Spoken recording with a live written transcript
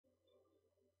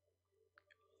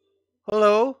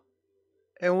Hello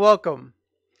and welcome.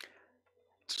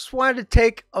 Just wanted to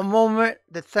take a moment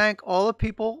to thank all the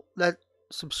people that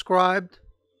subscribed.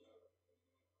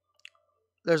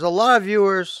 There's a lot of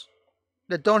viewers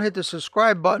that don't hit the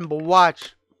subscribe button but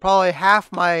watch. Probably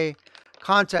half my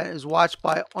content is watched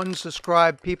by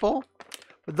unsubscribed people.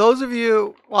 But those of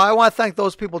you, well, I want to thank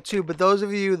those people too, but those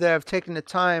of you that have taken the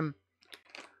time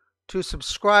to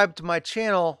subscribe to my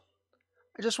channel,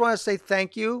 I just want to say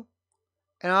thank you.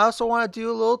 And I also want to do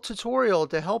a little tutorial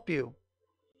to help you.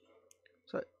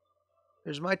 So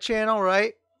there's my channel,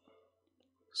 right?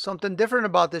 Something different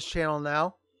about this channel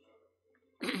now.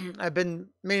 I've been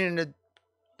meaning to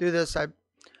do this. I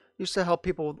used to help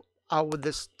people out with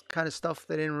this kind of stuff.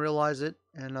 They didn't realize it.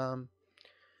 And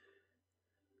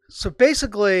so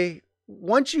basically,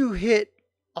 once you hit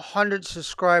 100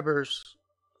 subscribers,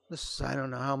 this is, I don't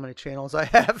know how many channels I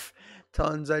have.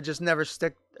 Tons. I just never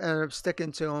end up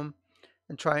sticking to them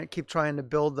and keep trying to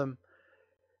build them.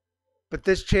 But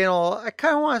this channel, I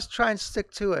kind of want to try and stick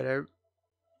to it.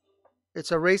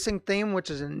 It's a racing theme, which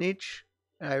is a niche.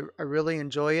 I really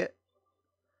enjoy it.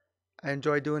 I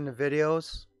enjoy doing the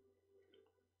videos.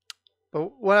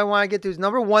 But what I want to get to is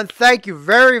number one, thank you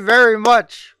very, very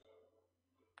much.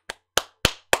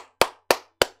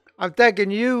 I'm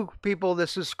thanking you people, the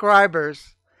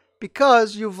subscribers,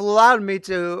 because you've allowed me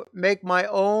to make my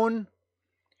own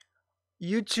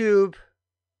YouTube.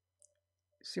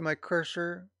 See my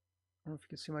cursor? I don't know if you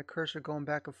can see my cursor going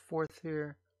back and forth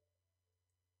here.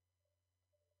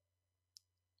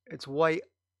 It's white.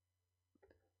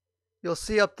 You'll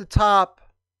see up the top,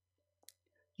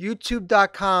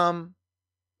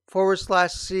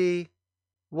 youtube.com/C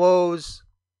woes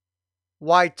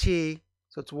YT.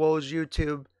 So it's woes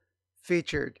YouTube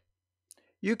featured.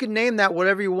 You can name that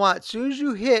whatever you want. As soon as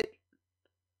you hit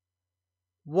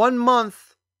 1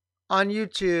 month on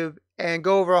YouTube and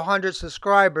go over 100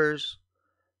 subscribers,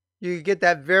 you get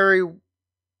that very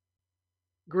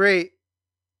great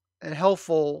and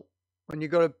helpful when you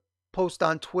go to post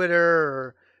on Twitter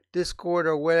or Discord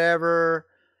or whatever.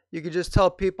 You can just tell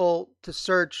people to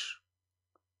search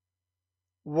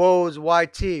woes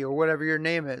YT or whatever your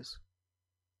name is.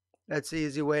 That's the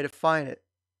easy way to find it.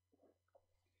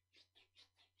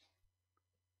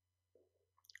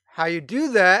 How you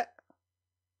do that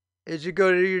is you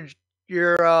go to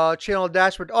your channel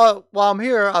dashboard. Oh, while I'm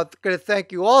here, I'm going to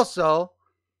thank you also.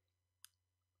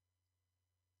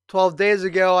 12 days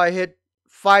ago, I hit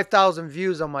 5,000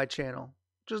 views on my channel,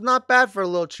 which is not bad for a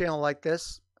little channel like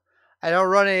this. I don't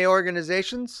run any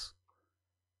organizations,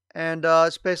 and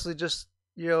it's basically just,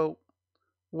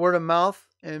 word of mouth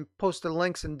and posted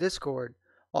links in Discord.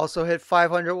 Also hit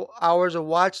 500 hours of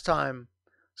watch time.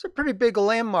 It's a pretty big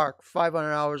landmark,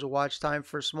 500 hours of watch time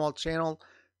for a small channel.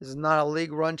 This is not a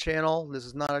league run channel. This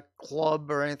is not a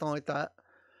club or anything like that.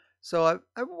 So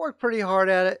I've worked pretty hard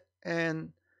at it,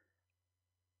 and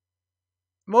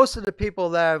most of the people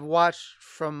that I've watched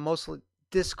from mostly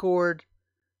Discord,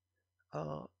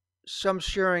 some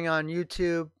sharing on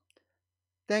YouTube,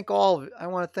 I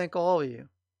want to thank all of you.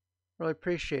 Really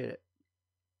appreciate it.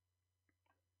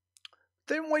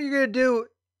 Then what you're going to do,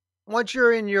 once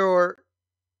you're in you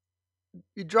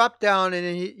drop down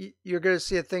and you're going to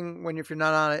see a thing if you're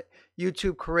not on it,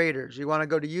 YouTube creators. You want to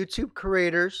go to YouTube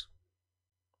creators,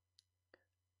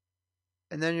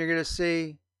 and then you're going to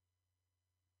see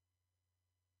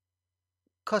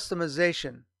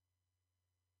customization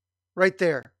right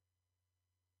there.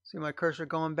 See my cursor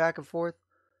going back and forth?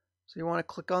 So you want to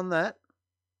click on that.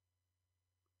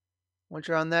 Once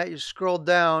you're on that, you scroll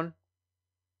down.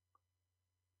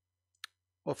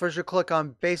 Well, first you click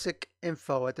on Basic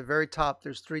Info. At the very top,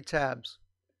 there's 3 tabs.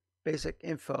 Basic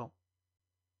Info.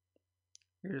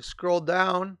 You're going to scroll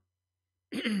down,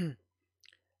 and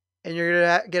you're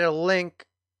going to get a link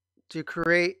to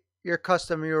create your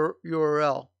custom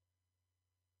URL.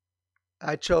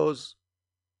 I chose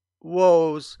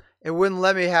woes. It wouldn't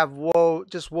let me have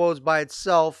just woes by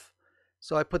itself,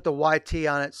 so I put the YT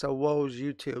on it, so woes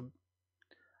YouTube.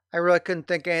 I really couldn't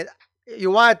think of anything.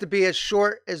 You want it to be as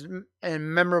short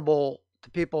and memorable to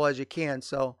people as you can,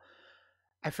 so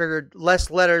I figured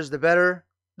less letters the better.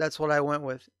 That's what I went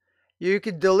with. You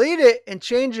could delete it and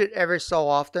change it every so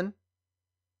often.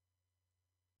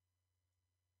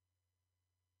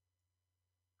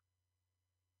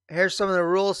 Here's some of the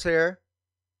rules here.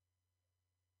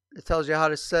 It tells you how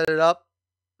to set it up.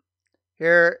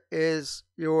 Here is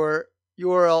your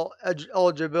URL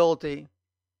eligibility.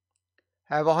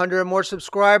 Have 100 or more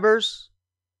subscribers.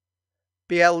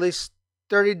 Be at least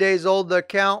 30 days old to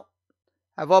account.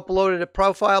 Have uploaded a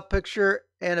profile picture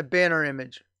and a banner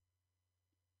image.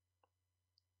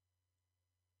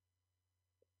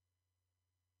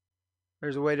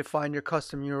 There's a way to find your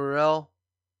custom URL.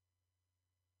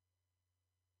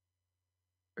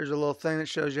 There's a little thing that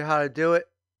shows you how to do it.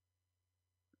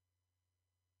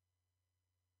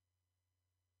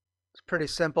 It's pretty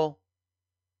simple.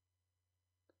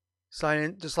 Sign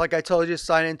in, just like I told you,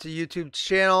 sign into YouTube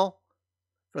channel.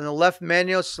 From the left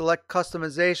menu, select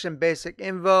customization, basic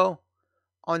info.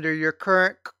 Under your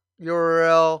current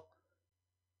URL,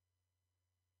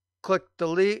 click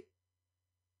delete.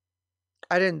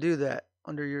 I didn't do that.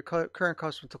 Under your current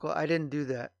customer, I didn't do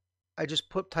that. I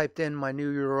just typed in my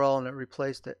new URL and it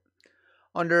replaced it.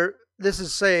 Under this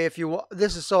is if you want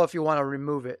to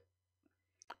remove it.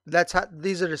 That's how.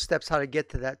 These are the steps how to get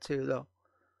to that too, though.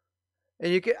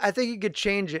 And I think you could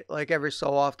change it like every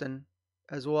so often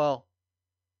as well.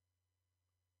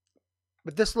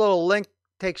 But this little link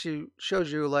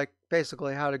shows you like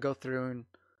basically how to go through and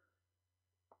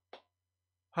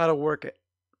how to work it.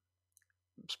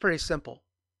 It's pretty simple.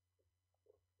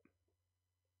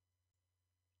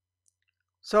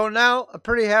 So now I'm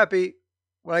pretty happy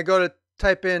when I go to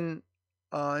type in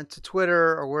into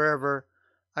Twitter or wherever,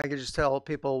 I can just tell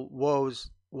people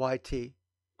Woes YT.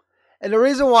 And the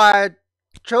reason why I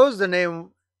chose the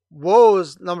name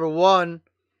Woes, number one,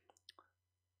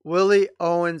 Willie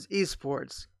Owens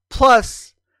Esports.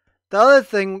 Plus, the other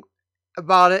thing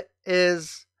about it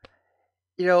is,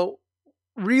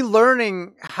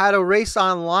 relearning how to race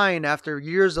online after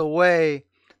years away.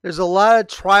 There's a lot of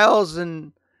trials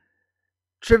and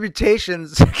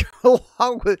tribulations that go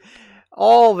along with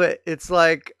all of it. It's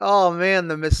like, oh man,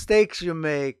 the mistakes you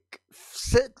make,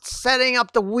 setting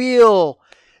up the wheel,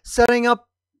 setting up,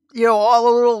 all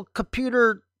the little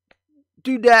computer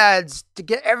doodads to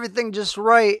get everything just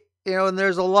right, and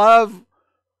there's really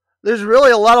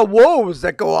a lot of woes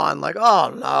that go on. Like,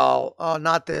 oh no, oh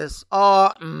not this,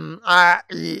 oh,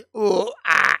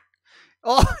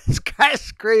 all this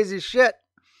guy's crazy shit.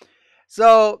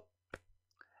 So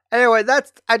anyway,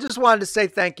 I just wanted to say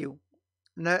thank you.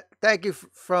 Thank you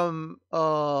from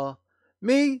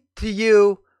me to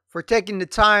you for taking the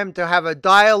time to have a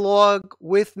dialogue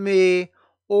with me,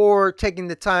 or taking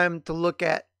the time to look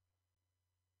at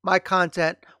my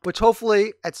content, which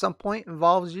hopefully at some point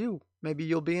involves you. Maybe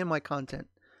you'll be in my content.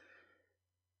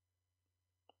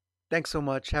 Thanks so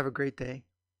much. Have a great day.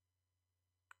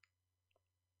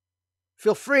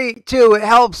 Feel free to. It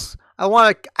helps. I don't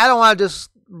want to just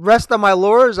rest on my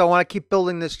laurels. I want to keep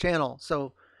building this channel.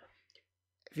 So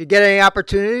if you get any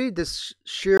opportunity to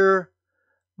share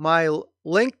my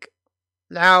link,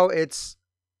 now it's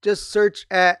just search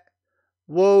at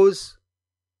Woes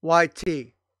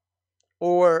YT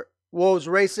or Woes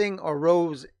Racing or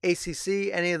Woes ACC.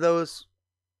 Any of those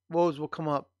Woes will come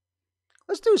up.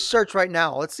 Let's do a search right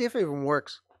now. Let's see if it even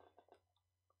works.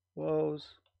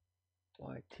 Woes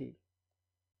YT.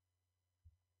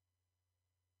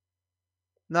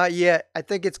 Not yet. I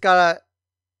think it's got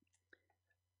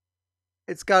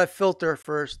a filter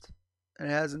first, and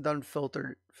it hasn't done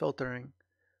filtering.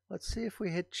 Let's see if we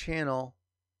hit channel.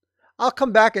 I'll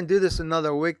come back and do this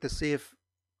another week to see if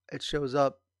it shows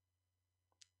up.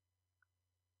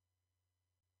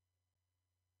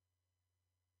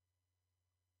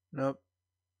 Nope.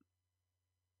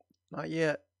 Not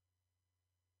yet.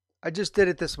 I just did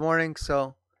it this morning,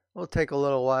 so it'll take a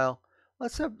little while.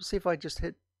 Let's see if I just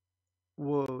hit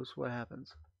Woes. What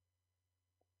happens?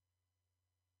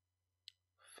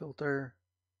 Filter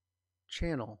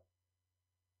channel.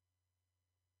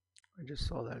 I just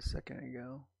saw that a second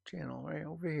ago. Channel right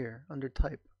over here under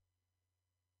type.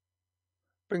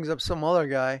 Brings up some other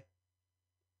guy.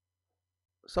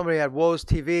 Somebody had Woes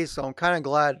TV, so I'm kind of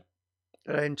glad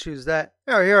that I didn't choose that.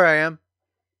 Oh, here I am.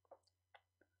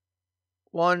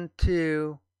 1,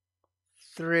 2,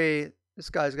 3.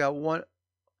 This guy's got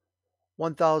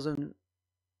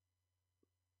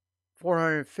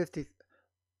 1,450.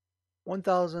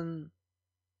 1,000.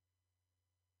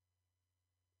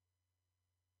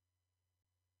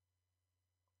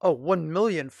 Oh,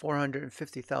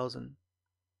 1,450,000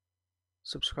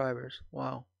 subscribers.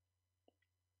 Wow.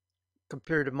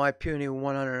 Compared to my puny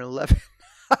 111.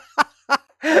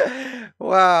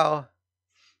 Wow.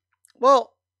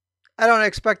 Well, I don't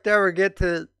expect to ever get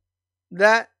to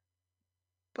that.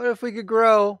 But if we could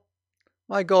grow,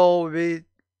 my goal would be, if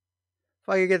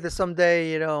I could get to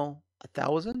someday,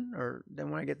 1,000, or then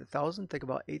when I get to 1,000, think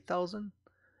about 8,000.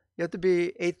 You have to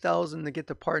be 8,000 to get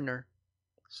to partner.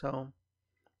 So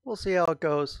we'll see how it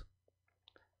goes.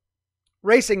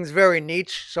 Racing's very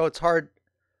niche, so it's hard.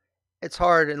 It's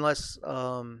hard unless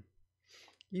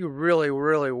you really,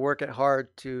 really work it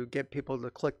hard to get people to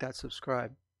click that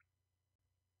subscribe.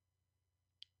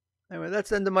 Anyway, that's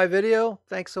the end of my video.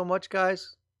 Thanks so much,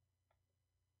 guys.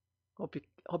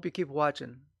 Hope you keep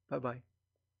watching. Bye bye.